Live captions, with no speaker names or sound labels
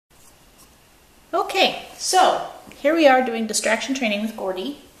Okay, so here we are doing distraction training with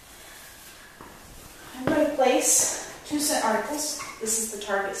Gordy. I'm going to place 2 scent articles. This is the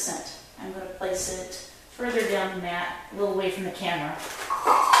target scent. I'm going to place it further down the mat, a little away from the camera,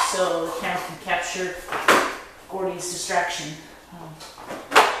 so the camera can capture Gordy's distraction.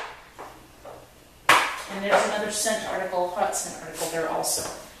 And there's another scent article, hot scent article there also.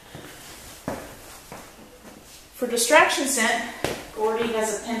 For distraction scent, Gordy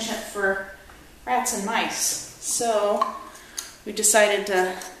has a penchant for rats and mice. So we decided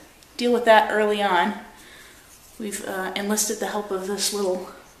to deal with that early on. We've enlisted the help of this little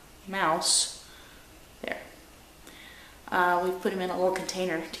mouse. There. We've put him in a little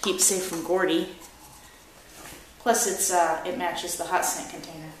container to keep safe from Gordy. Plus it matches the hot scent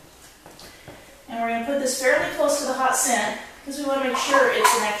container. And we're going to put this fairly close to the hot scent because we want to make sure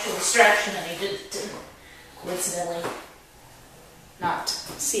it's an actual distraction and he didn't coincidentally not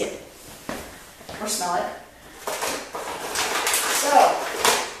see it or smell it. So,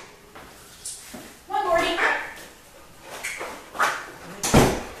 come on, Gordy.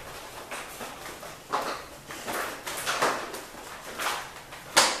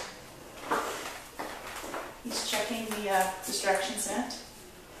 He's checking the distraction scent.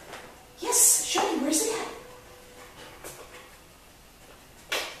 Yes, show me, where's it at?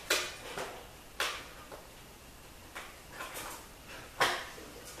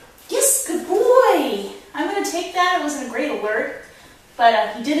 Yes, good boy! I'm going to take that. It wasn't a great alert,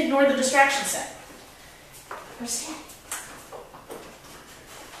 but he did ignore the distraction scent. Where's it at?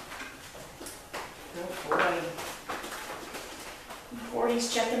 Good boy.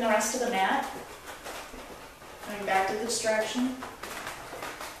 Gordy's checking the rest of the mat. Coming back to the distraction.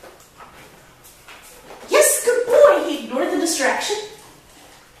 He ignored the distraction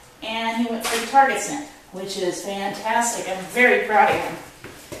and he went for the target scent, which is fantastic. I'm very proud of him.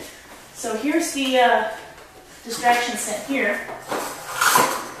 So here's the distraction scent here.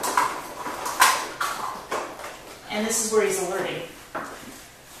 And this is where he's alerting.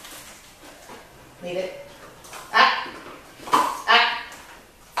 Leave it. Ah! Ah!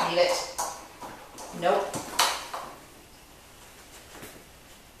 Leave it. Nope.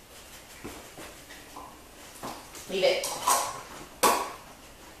 Leave it.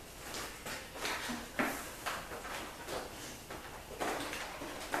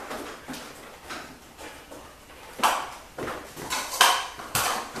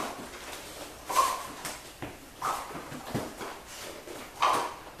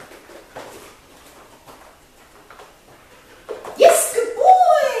 Yes, good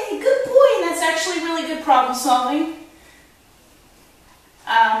boy! Good boy! And that's actually really good problem solving.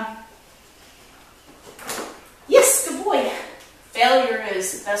 Yes, good boy. Failure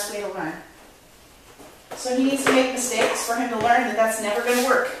is the best way to learn. So he needs to make mistakes for him to learn that that's never going to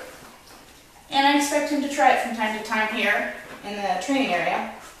work. And I expect him to try it from time to time here in the training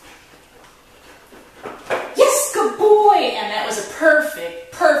area. Yes, good boy! And that was a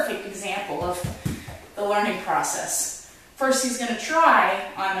perfect, perfect example of the learning process. First he's going to try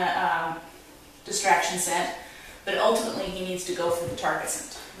on the distraction scent, but ultimately he needs to go for the target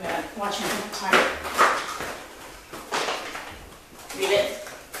scent. I'm going to watch him time it. Read it.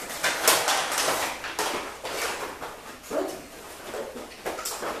 Good.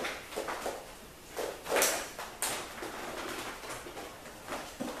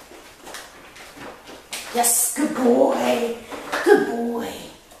 Yes, good boy. Good boy.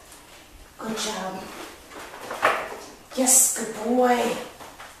 Good job. Yes, good boy.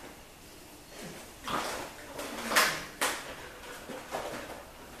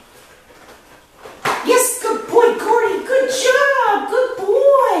 Yes, good boy, Gordy. Good job. Good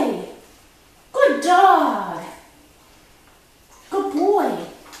boy. Good dog. Good boy.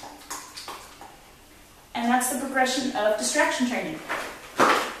 And that's the progression of distraction training.